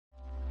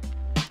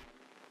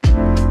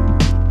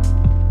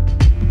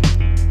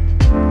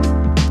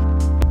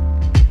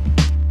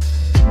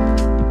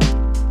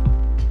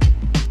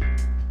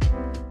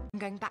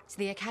to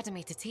the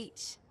academy to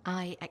teach,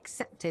 I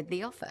accepted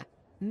the offer.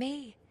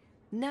 Me,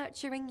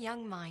 nurturing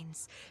young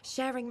minds,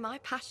 sharing my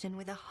passion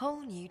with a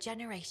whole new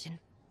generation.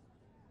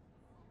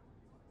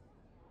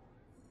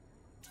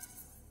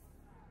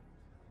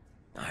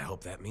 I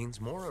hope that means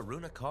more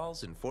Aruna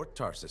calls in Fort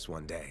Tarsus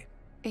one day.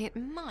 It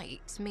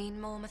might mean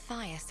more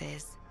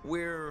Matthias's.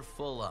 We're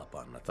full up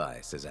on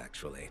Matthias's,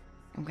 actually.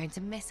 I'm going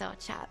to miss our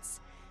chats.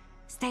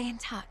 Stay in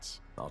touch.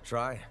 I'll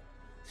try.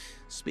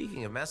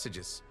 Speaking of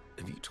messages,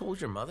 have you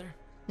told your mother?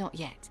 Not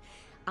yet.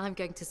 I'm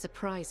going to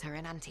surprise her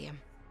in Anthem.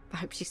 I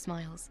hope she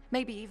smiles,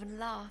 maybe even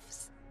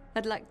laughs.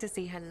 I'd like to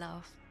see her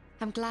laugh.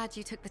 I'm glad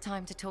you took the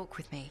time to talk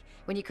with me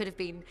when you could have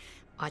been,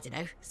 I don't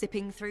know,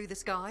 zipping through the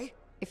sky.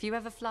 If you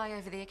ever fly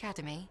over the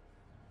academy,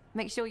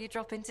 make sure you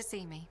drop in to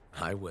see me.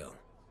 I will.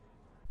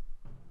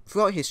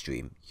 Throughout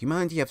history,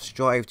 humanity have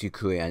strived to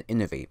create and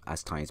innovate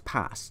as times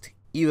passed,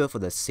 either for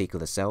the sake of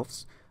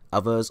themselves,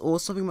 others, or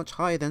something much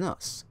higher than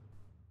us.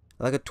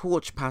 Like a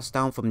torch passed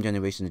down from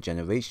generation to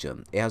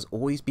generation, it has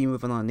always been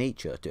within our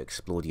nature to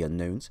explore the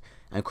unknowns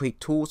and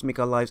create tools to make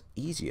our lives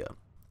easier,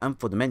 and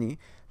for the many,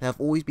 there have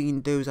always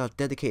been those that have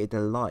dedicated their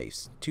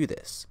lives to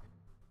this.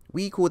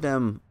 We call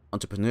them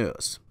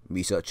entrepreneurs,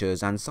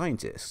 researchers, and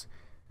scientists,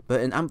 but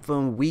in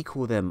Anthem we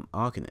call them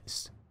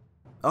Arcanists.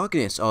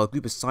 Arcanists are a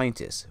group of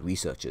scientists,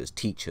 researchers,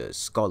 teachers,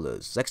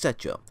 scholars,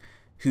 etc.,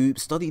 who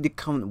study the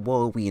current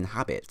world we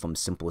inhabit, from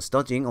simple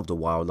studying of the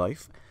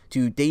wildlife,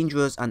 to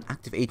dangerous and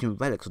active agent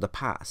relics of the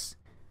past,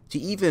 to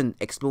even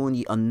exploring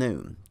the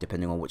unknown,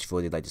 depending on which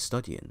field they like to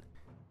study in.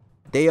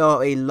 They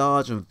are a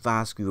large and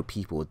vast group of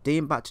people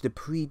dating back to the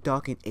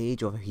pre-darkened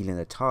age of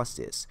Helena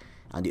Tarsis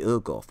and the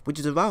Urgoth, which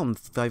is around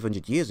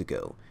 500 years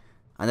ago,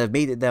 and have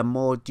made it their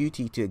moral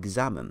duty to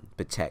examine,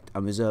 protect,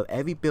 and reserve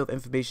every bit of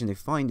information they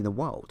find in the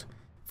wild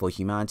for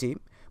humanity,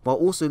 while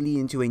also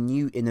leading to a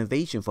new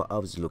innovation for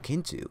others to look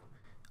into,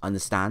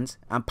 understand,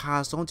 and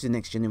pass on to the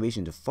next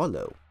generation to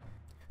follow.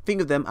 Think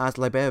of them as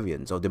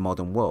librarians of the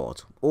modern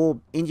world,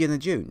 or Indiana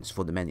Jones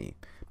for the many,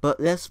 but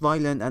less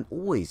violent and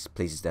always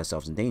places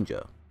themselves in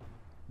danger.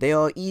 They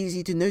are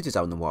easy to notice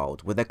out in the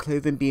wild, with their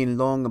clothing being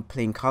long and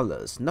plain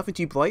colours, nothing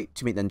too bright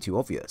to make them too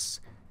obvious.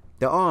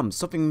 Their arms,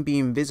 something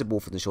being visible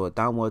from the shoulder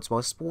downwards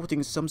while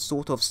sporting some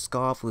sort of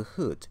scarf or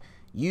hood,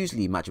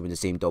 usually matching with the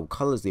same dull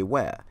colours they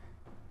wear.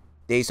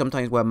 They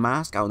sometimes wear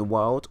masks out in the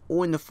wild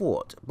or in the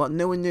fort, but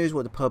no one knows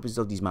what the purposes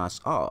of these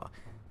masks are.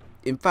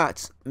 In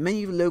fact,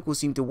 many of the locals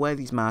seem to wear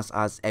these masks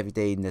as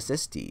everyday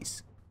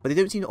necessities, but they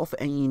don't seem to offer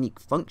any unique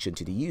function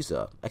to the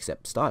user,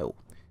 except style.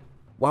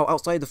 While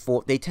outside the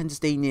fort, they tend to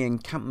stay near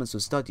encampments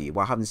of study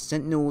while having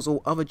sentinels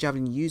or other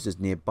javelin users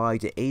nearby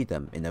to aid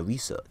them in their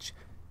research.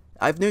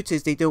 I've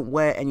noticed they don't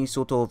wear any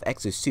sort of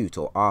exosuit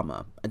or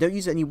armour, and don't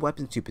use any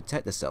weapons to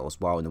protect themselves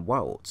while in the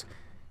wild.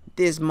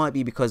 This might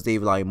be because they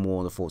rely more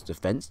on the fort's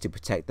defense to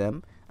protect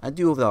them, and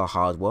do all their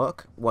hard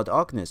work, while the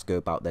Arcanists go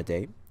about their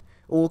day.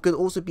 Or it could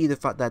also be the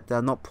fact that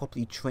they're not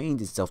properly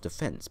trained in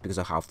self-defense because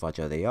of how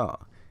fragile they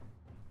are.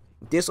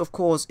 This of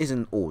course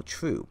isn't all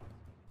true,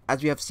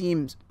 as we have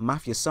seen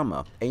Mafia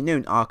Summer, a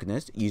known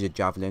Arcanist, use a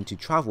javelin to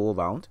travel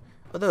around,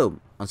 although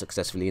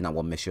unsuccessfully in that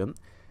one mission,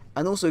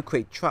 and also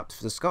create traps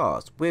for the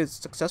scars with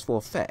successful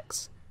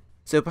effects.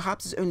 So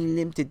perhaps it's only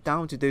limited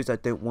down to those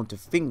that don't want to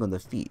think on their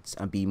feet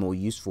and be more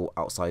useful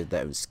outside of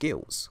their own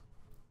skills.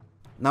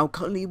 Now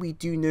currently we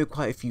do know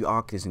quite a few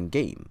Arcanists in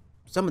game,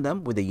 some of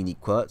them with their unique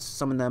quirks,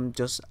 some of them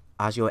just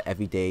as your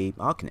everyday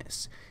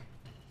Arcanists.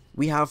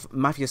 We have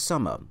Mafia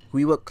Summer, who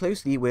we work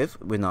closely with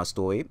in our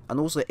story and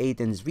also aid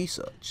in his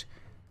research.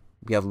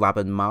 We have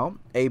Rabban Mao,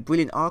 a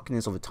brilliant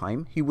Arcanist of the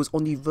time who was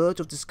on the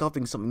verge of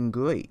discovering something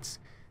great,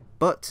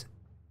 but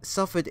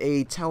suffered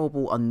a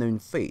terrible unknown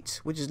fate,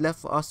 which is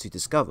left for us to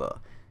discover.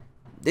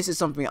 This is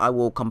something I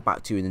will come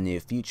back to in the near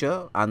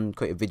future and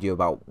create a video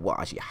about what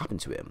actually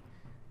happened to him.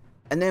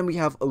 And then we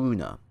have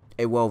Aruna,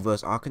 a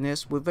well-versed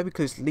Arcanist with very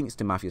close links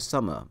to Mafia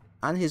Summer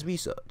and his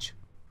research.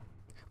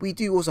 We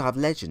do also have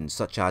legends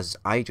such as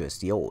Idris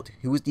the Old,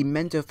 who was the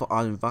mentor for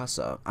Arden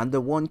Vasa and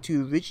the one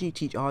to originally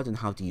teach Arden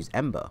how to use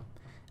Ember.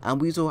 And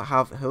we also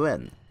have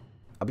Heren,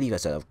 I believe I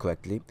said that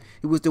correctly,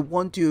 who was the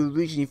one to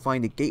originally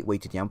find the gateway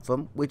to the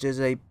Anthem, which is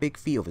a big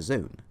feat of his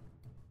own.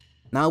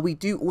 Now we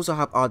do also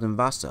have Arden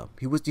Vasa,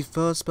 who was the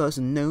first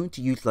person known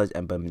to utilise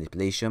Ember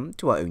manipulation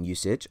to our own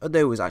usage, although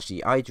it was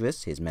actually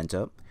Idris, his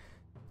mentor,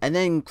 and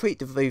then create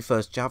the very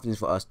first javelins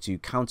for us to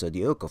counter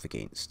the Urgoth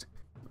against.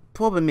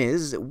 Problem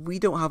is, we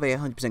don't have a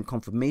 100%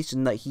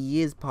 confirmation that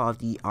he is part of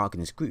the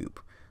Arcanist group,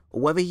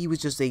 or whether he was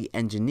just an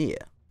engineer,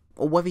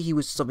 or whether he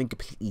was something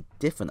completely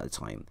different at the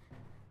time,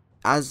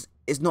 as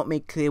it's not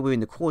made clear within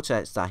the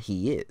Cortex that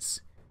he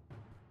is.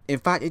 In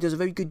fact, it does a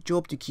very good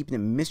job to keeping it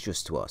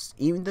mysterious to us,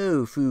 even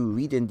though through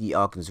reading the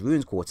Arcanist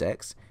Ruins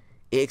Cortex,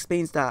 it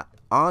explains that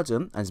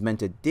Arden and his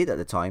mentor did at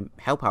the time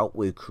help out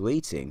with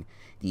creating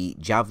the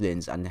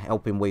javelins and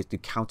helping ways to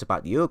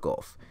counterback the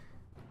Urgoth,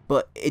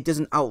 but it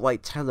doesn't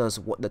outright tell us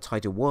what the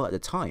title were at the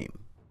time.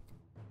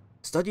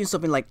 Studying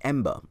something like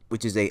Ember,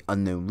 which is a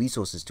unknown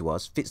resources to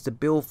us, fits the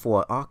bill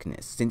for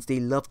Arcanists since they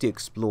love to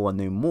explore and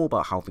know more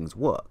about how things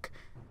work.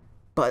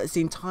 but at the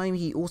same time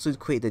he also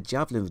created the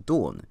Javelin of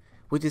Dawn,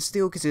 which is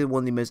still considered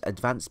one of the most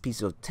advanced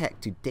pieces of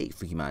tech to date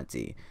for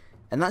humanity,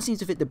 and that seems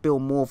to fit the bill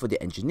more for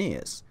the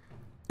engineers.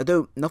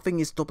 Although nothing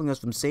is stopping us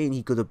from saying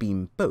he could have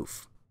been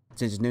both,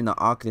 since it's known that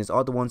Arcanists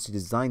are the ones who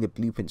designed the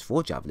blueprints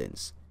for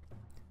javelins.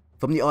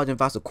 From the Argent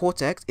Vassal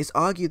Cortex, it's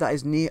argued that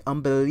it's near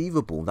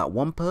unbelievable that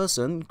one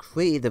person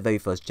created the very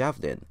first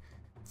javelin,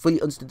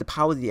 fully understood the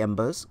power of the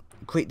embers,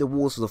 created the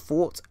walls for the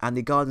fort and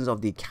the gardens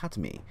of the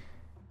academy.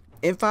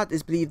 In fact,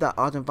 it's believed that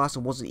Argent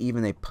Vassal wasn't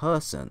even a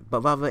person,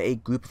 but rather a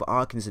group of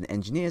Arcanists and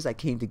engineers that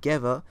came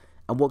together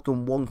and worked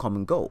on one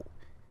common goal,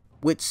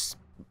 which,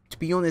 to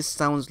be honest,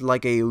 sounds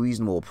like a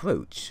reasonable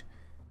approach.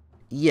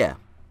 Yeah,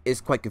 it's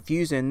quite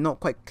confusing and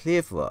not quite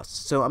clear for us,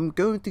 so I'm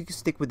going to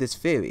stick with this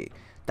theory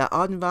that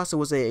Argent Vassal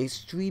was an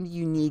extremely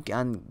unique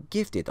and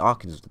gifted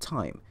Arcanist of the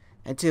time,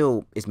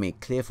 until it's made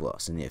clear for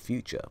us in the near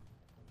future.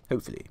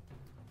 Hopefully.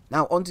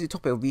 Now onto the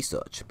topic of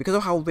research. Because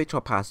of how rich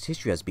our past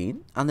history has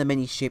been, and the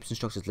many shapes and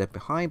structures left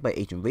behind by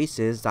ancient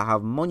races that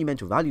have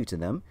monumental value to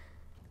them,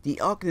 the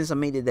Arcanists have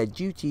made it their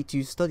duty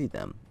to study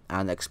them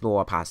and explore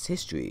our past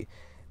history,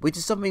 which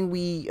is something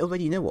we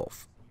already know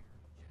of.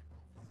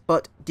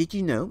 But did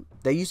you know,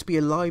 there used to be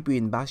a library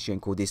in Bastion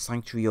called the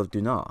Sanctuary of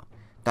Dunar,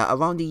 that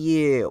around the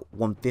year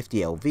 150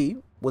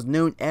 LV was a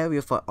known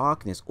area for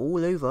Arcanists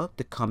all over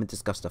to come and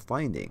discuss their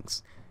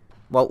findings,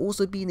 while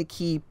also being a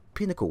key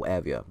pinnacle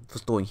area for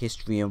storing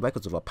history and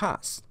records of our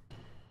past.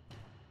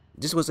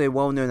 This was a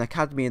well-known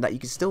academy that you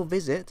could still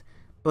visit,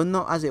 but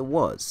not as it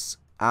was,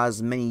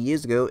 as many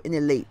years ago in the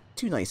late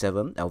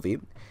 297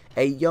 LV,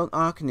 a young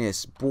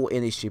Arcanist brought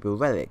in a stupid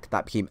relic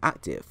that became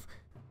active,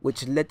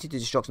 which led to the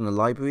destruction of the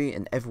library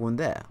and everyone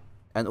there,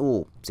 and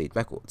all saved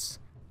records.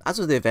 As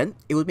of the event,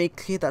 it was made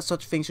clear that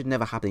such things should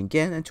never happen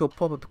again until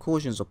proper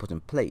precautions are put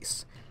in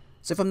place.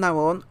 So from now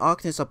on,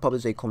 Arcanists have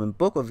published a common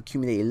book of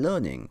accumulated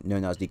learning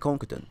known as the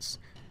Concordance.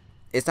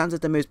 It stands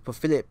as the most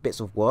prolific bits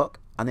of work,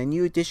 and a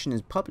new edition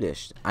is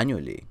published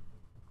annually.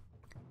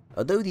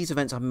 Although these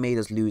events have made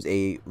us lose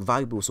a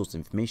valuable source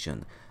of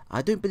information,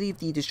 I don't believe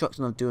the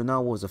destruction of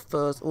Dunar was the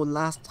first or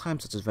last time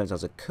such events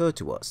has occurred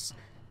to us,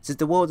 since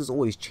the world is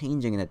always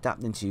changing and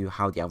adapting to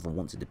how the Anthem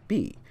wants it to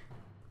be.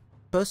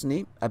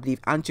 Personally, I believe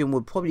Anthem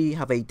would probably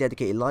have a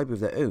dedicated library of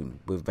their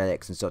own, with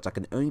relics and such that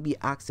can only be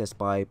accessed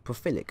by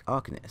prolific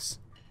Arcanists.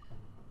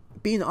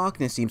 Being an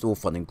Arcanist seems all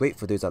fun and great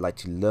for those that like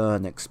to learn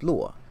and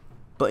explore,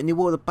 but in the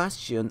world of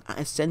Bastion, at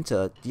its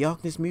centre, the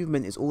Arcanist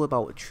movement is all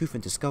about truth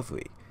and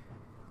discovery.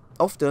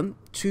 Often,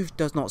 truth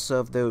does not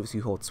serve those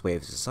who hold sway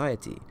over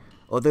society,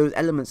 or those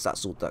elements that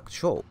sought that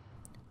control.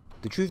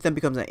 The truth then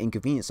becomes an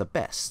inconvenience at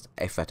best,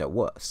 a threat at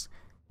worst.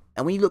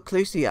 And when you look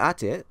closely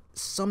at it,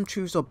 some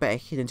truths are better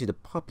hidden to the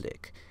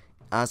public,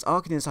 as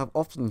Arcanists have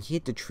often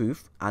hid the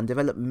truth and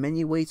developed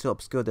many ways to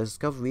obscure their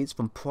discoveries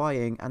from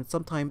prying and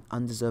sometimes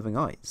undeserving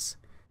eyes.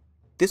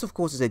 This of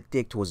course is a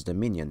dig towards the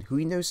Dominion, who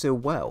we know so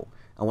well,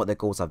 and what their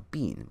goals have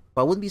been,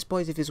 but I wouldn't be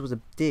surprised if this was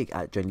a dig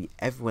at generally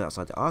everyone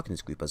outside the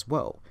Arcanist group as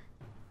well,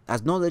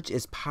 as knowledge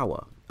is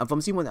power, and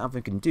from seeing what the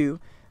Anthem can do,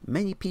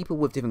 many people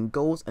with different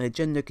goals and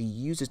agenda could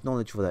use this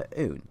knowledge for their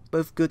own,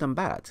 both good and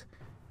bad.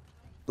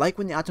 Like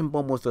when the atom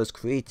bomb was first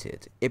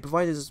created, it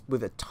provided us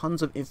with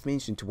tons of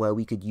information to where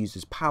we could use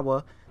this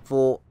power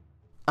for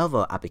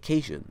other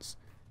applications.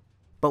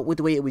 But with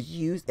the way it was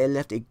used, it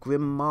left a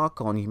grim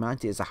mark on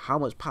humanity as to how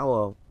much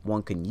power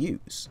one can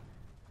use.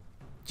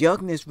 The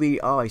Arcanists really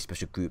are a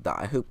special group that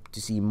I hope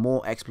to see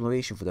more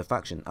exploration for the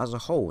faction as a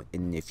whole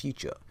in the near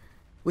future,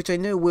 which I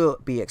know will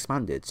be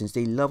expanded since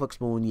they love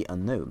exploring the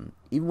unknown,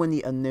 even when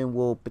the unknown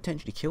will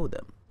potentially kill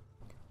them.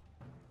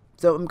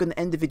 So I'm going to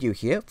end the video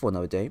here for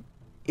another day.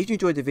 If you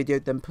enjoyed the video,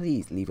 then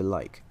please leave a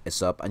like, a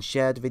sub and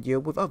share the video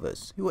with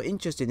others who are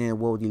interested in the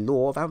worldly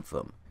lore of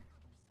Anthem.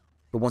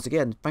 But once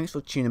again, thanks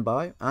for tuning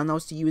by, and I'll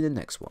see you in the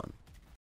next one.